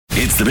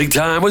It's the Big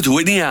Time with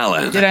Whitney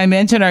Allen. Did I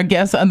mention our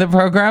guests on the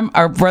program?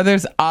 Our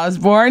brothers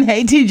Osborne.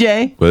 Hey,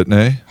 TJ.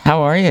 Whitney.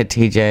 How are you,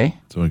 TJ?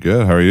 Doing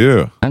good. How are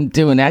you? I'm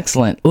doing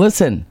excellent.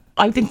 Listen,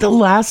 I think the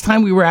last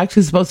time we were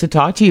actually supposed to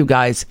talk to you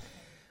guys,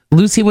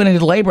 Lucy went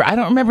into labor. I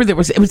don't remember.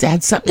 It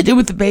had something to do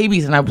with the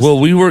babies, and I was.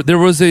 Well, there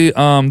was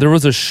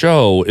a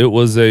show. It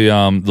was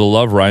the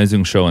Love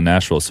Rising show in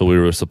Nashville. So we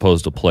were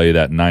supposed to play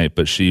that night,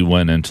 but she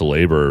went into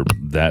labor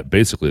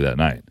basically that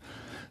night.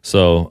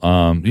 So,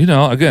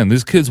 again,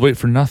 these kids wait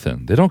for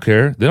nothing. They don't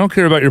care. They don't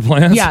care about your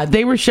plans. Yeah,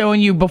 they were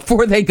showing you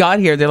before they got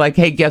here. They're like,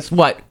 hey, guess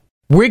what?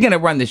 We're going to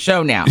run the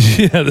show now.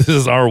 Yeah, this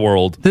is our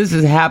world. This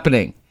is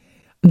happening.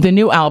 The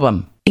new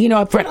album.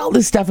 I've read all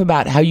this stuff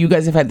about how you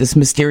guys have had this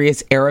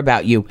mysterious air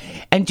about you.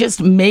 And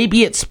just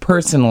maybe it's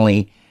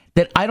personally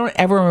that I don't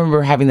ever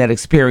remember having that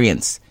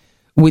experience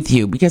with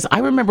you. Because I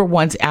remember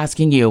once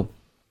asking you,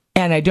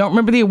 and I don't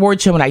remember the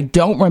award show, and I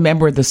don't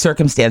remember the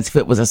circumstance, if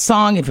it was a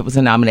song, if it was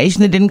a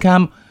nomination that didn't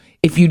come,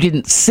 if you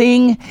didn't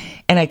sing,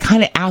 and I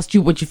kind of asked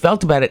you what you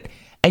felt about it,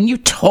 and you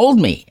told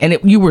me, and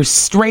you were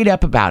straight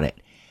up about it.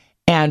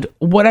 And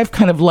what I've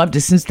kind of loved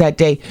is since that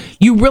day,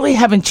 you really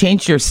haven't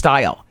changed your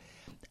style.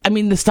 I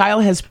mean, the style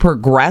has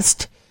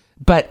progressed,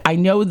 but I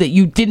know that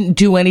you didn't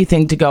do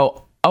anything to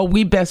go, oh,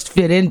 we best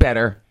fit in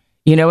better.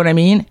 You know what I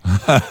mean?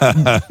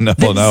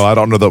 No, I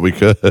don't know that we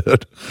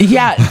could.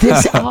 Yeah,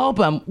 this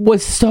album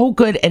was so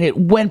good, and it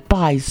went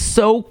by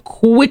so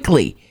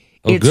quickly.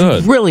 It's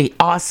good. Really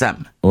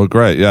awesome. Well,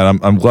 great. Yeah,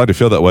 I'm glad you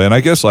feel that way. And I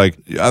guess, I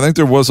think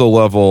there was a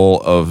level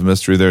of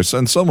mystery there,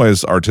 in some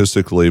ways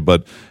artistically,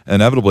 but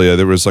inevitably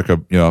there was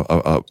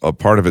a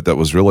part of it that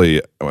was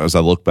really, as I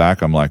look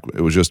back, I'm like,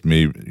 it was just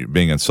me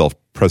being in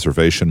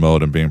self-preservation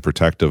mode and being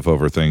protective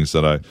over things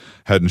that I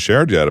hadn't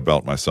shared yet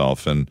about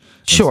myself.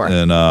 Sure.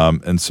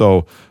 And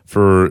so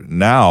for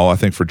now, I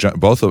think for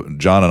both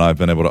John and I have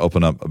been able to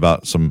open up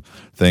about some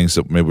things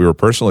that maybe we were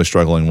personally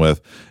struggling with.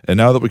 And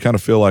now that we kind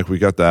of feel like we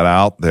got that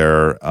out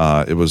there,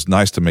 it was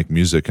nice to make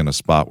music in a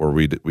spot where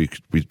we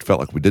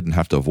felt like we didn't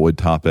have to avoid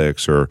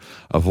topics or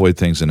avoid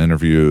things in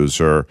interviews,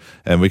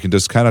 and we can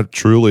just kind of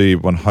truly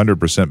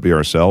 100% be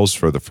ourselves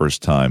for the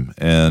first time.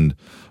 And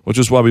which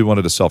is why we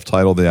wanted to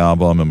self-title the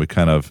album, and we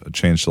kind of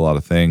changed a lot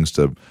of things.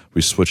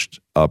 We switched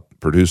up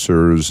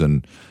producers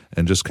and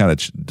just kind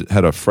of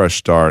had a fresh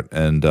start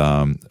and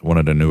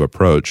wanted a new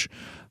approach.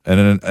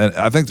 And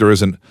I think there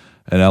isn't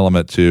an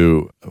element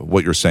to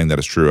what you're saying that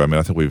is true. I mean,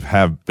 I think we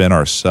have been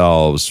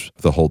ourselves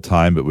the whole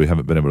time, but we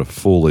haven't been able to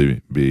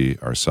fully be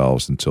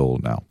ourselves until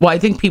now. Well, I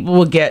think people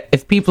will get,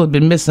 if people have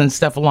been missing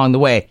stuff along the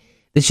way,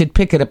 they should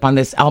pick it up on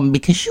this album,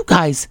 because you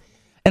guys,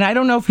 and I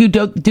don't know if you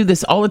do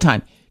this all the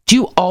time, do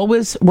you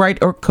always write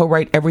or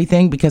co-write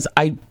everything? Because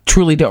I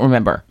truly don't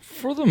remember.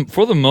 For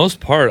the most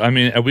part, I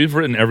mean, we've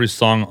written every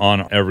song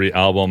on every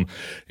album.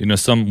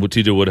 Some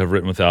TJ would have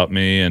written without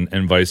me,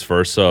 and vice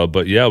versa.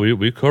 But yeah,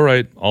 we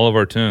co-write all of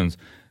our tunes.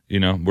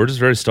 We're just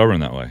very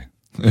stubborn that way.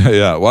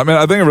 Yeah. Well, I mean,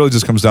 I think it really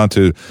just comes down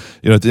to,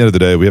 at the end of the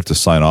day, we have to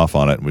sign off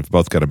on it, and we've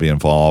both got to be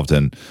involved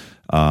and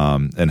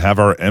have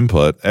our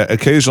input.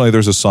 Occasionally,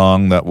 there's a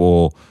song that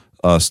will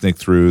sneak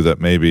through that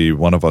maybe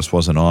one of us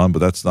wasn't on, but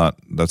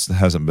that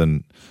hasn't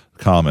been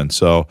common.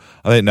 So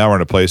I think now we're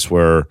in a place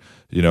where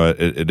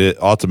it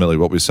ultimately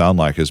what we sound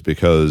like is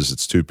because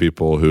it's two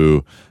people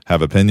who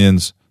have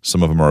opinions.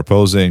 Some of them are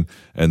opposing,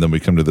 and then we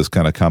come to this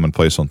kind of common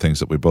place on things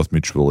that we both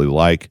mutually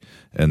like,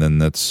 and then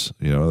that's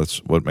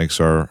what makes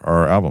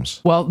our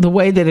albums. Well, the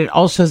way that it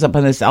all shows up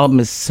on this album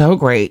is so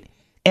great.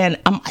 And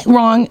am I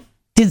wrong?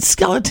 Did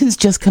Skeletons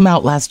just come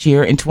out last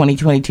year in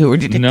 2022, or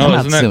did it come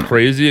out soon? No, isn't that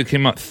crazy? It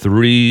came out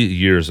 3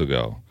 years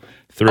ago.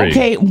 3.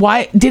 Okay,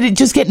 why did it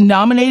just get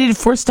nominated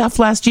for stuff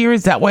last year?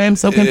 Is that why I'm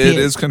so confused? It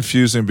is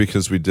confusing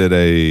because we did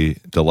a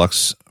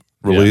deluxe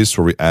release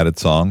where we added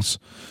songs.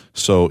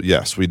 So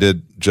yes, we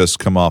did just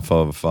come off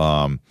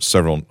of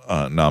several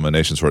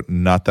nominations for it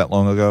not that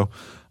long ago.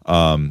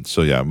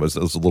 So yeah, it was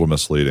a little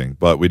misleading,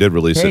 but we did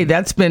release it. Hey,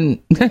 that's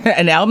been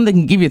an album that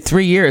can give you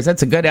 3 years.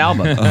 That's a good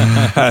album.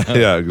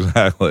 Yeah,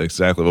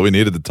 exactly. Well, we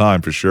needed the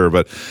time for sure,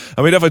 but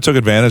we definitely took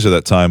advantage of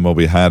that time while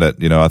we had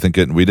it. I think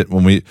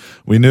when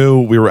we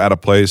knew we were at a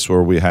place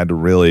where we had to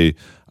really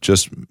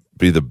just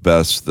be the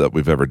best that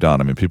we've ever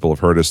done. I mean, people have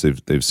heard us,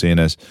 they've seen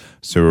us.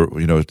 So,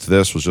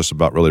 this was just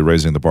about really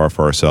raising the bar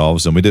for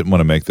ourselves. And we didn't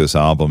want to make this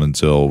album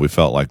until we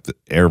felt like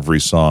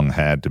every song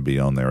had to be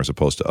on there, as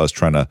opposed to us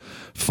trying to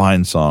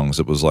find songs.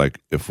 It was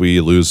like, if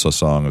we lose a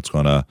song, it's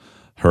going to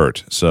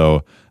hurt.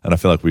 So, and I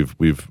feel like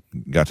we've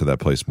got to that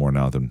place more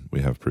now than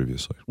we have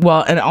previously.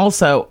 Well, and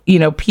also,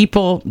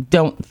 people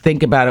don't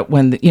think about it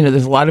when,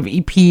 there's a lot of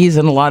EPs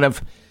and a lot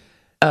of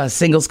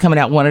singles coming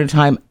out one at a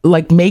time.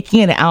 Like making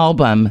an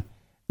album,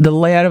 the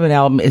layout of an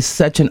album is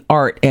such an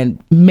art, and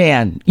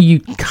man, you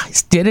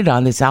guys did it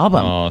on this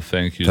album. Oh,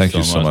 thank you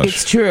so much.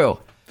 It's true.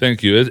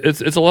 Thank you.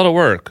 It's a lot of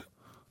work.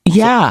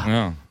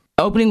 Yeah.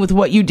 Opening with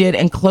what you did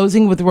and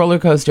closing with Roller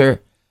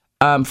Coaster,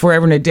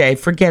 Forever and a Day.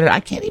 Forget it.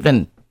 I can't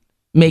even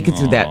make it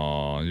through that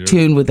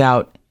tune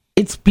without.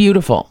 It's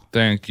beautiful.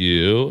 Thank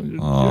you.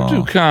 You're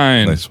too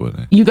kind. Thanks,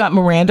 Whitney. You got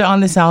Miranda on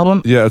this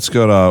album? Yeah, it's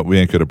got We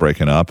Ain't Good at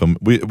Breaking Up, and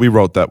we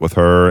wrote that with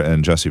her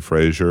and Jesse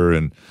Frazier,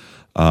 and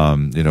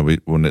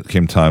when it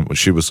came time when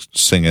she was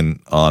singing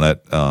on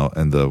it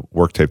and the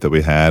work tape that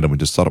we had, and we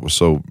just thought it was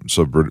so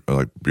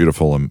like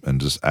beautiful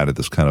and just added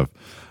this kind of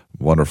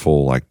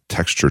wonderful like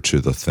texture to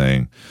the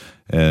thing.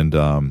 And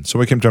so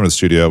we came down to the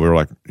studio. We were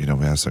like, we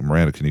asked like,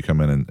 Miranda, can you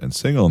come in and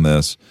sing on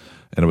this?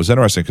 And it was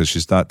interesting because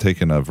she's not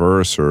taking a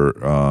verse or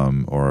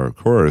a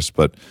chorus,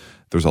 but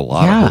there's a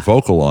lot of her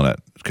vocal on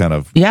it, kind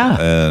of. Yeah.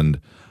 And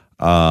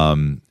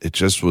it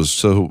just was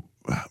so,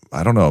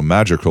 I don't know,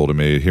 magical to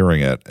me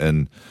hearing it.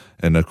 And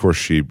of course,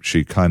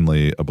 she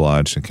kindly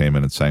obliged and came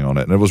in and sang on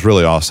it. And it was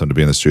really awesome to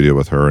be in the studio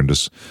with her and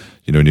just,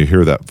 when you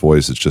hear that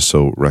voice, it's just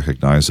so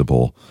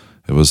recognizable.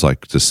 It was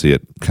like to see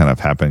it kind of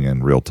happening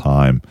in real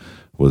time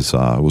was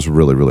a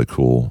really, really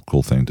cool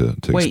thing to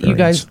Wait, experience. you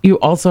guys, you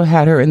also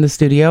had her in the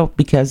studio?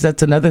 Because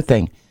that's another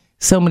thing.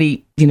 So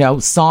many,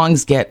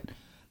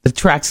 the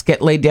tracks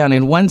get laid down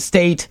in one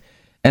state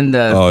and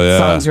the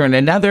songs are in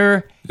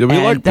another. Yeah, we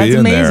like that's being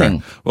amazing.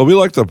 there. Well, we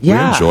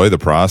enjoy the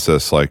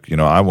process. Like,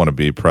 I want to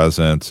be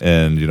present.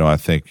 And, I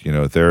think,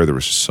 there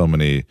was just so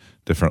many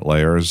different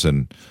layers.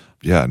 And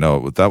yeah,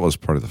 no, that was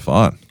part of the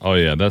fun. Oh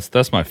yeah,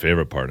 that's my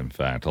favorite part. In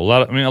fact, a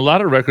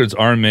lot of records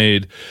are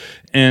made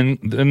in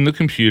the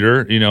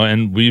computer,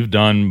 and we've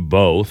done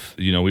both.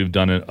 We've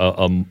done it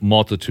a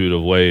multitude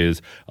of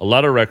ways. A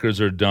lot of records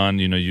are done.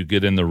 You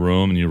get in the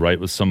room and you write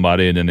with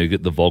somebody, and then they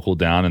get the vocal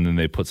down, and then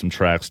they put some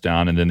tracks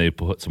down, and then they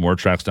put some more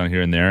tracks down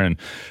here and there, and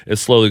it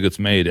slowly gets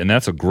made. And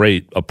that's a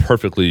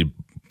perfectly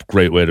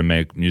great way to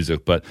make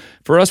music. But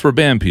for us, we're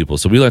band people,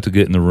 so we like to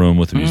get in the room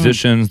with the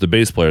musicians, the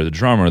bass player, the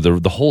drummer,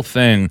 the whole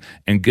thing,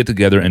 and get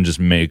together and just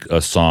make a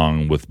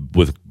song with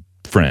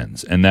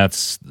friends. And I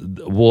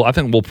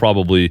think we'll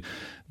probably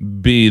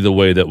be the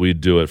way that we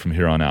do it from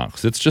here on out,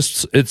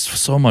 because it's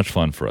so much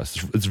fun for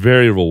us. It's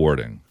very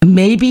rewarding.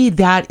 Maybe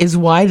that is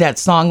why that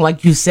song,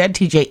 like you said,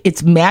 TJ,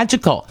 it's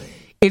magical.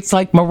 It's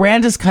like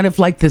Miranda's kind of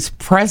like this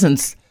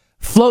presence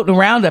floating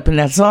around up in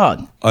that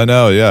song. I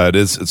know, yeah, it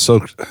is.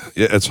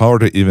 It's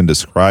hard to even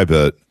describe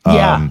it.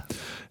 Yeah.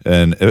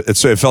 And it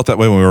felt that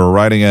way when we were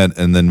writing it,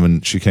 and then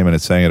when she came in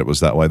and sang it, it was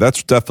that way.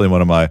 That's definitely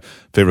one of my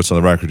favorites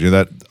on the record.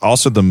 That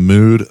also the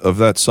mood of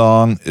that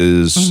song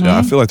is.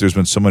 I feel like there's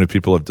been so many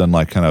people have done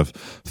like kind of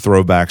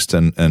throwbacks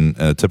and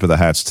a tip of the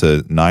hats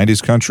to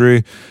 '90s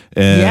country,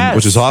 and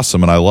which is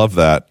awesome, and I love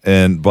that.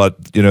 But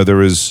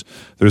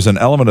there's an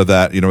element of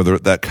that,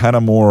 that kind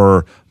of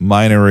more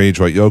minor-age,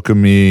 like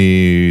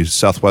Yokomi,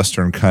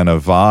 Southwestern kind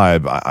of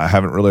vibe. I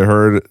haven't really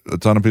heard a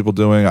ton of people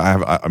doing.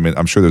 I mean,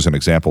 I'm sure there's an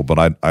example, but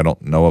I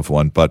don't know of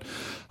one.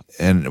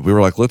 And we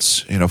were like,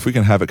 let's, if we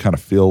can have it kind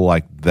of feel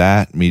like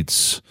that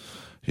meets,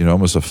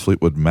 almost a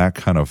Fleetwood Mac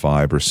kind of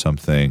vibe or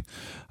something.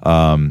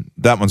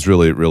 That one's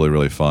really, really,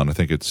 really fun. I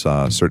think it's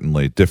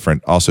certainly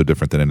different, also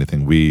different than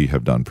anything we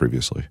have done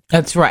previously.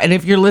 That's right. And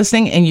if you're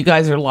listening and you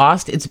guys are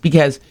lost, it's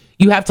because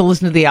you have to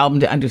listen to the album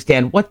to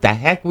understand what the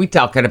heck we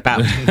talking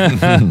about.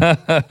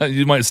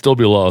 You might still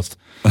be lost.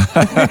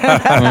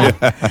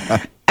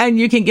 And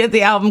you can get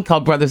the album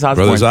called Brothers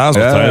Osborne. Brothers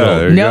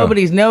Osborne.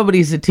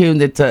 Nobody's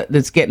attuned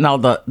that's getting all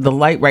the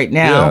light right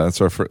now. Yeah,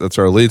 that's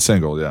our lead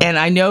single. Yeah. And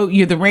I know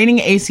you're the reigning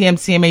ACM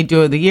CMA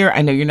Duo of the Year.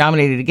 I know you're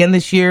nominated again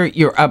this year.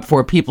 You're up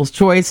for People's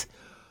Choice.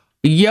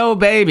 Yo,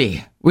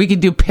 baby. We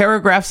could do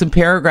paragraphs and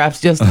paragraphs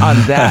just on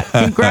that.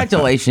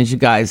 Congratulations, you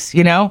guys.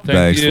 Thank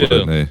Thanks, you.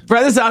 Whitney.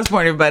 Brothers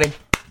Osborne, everybody.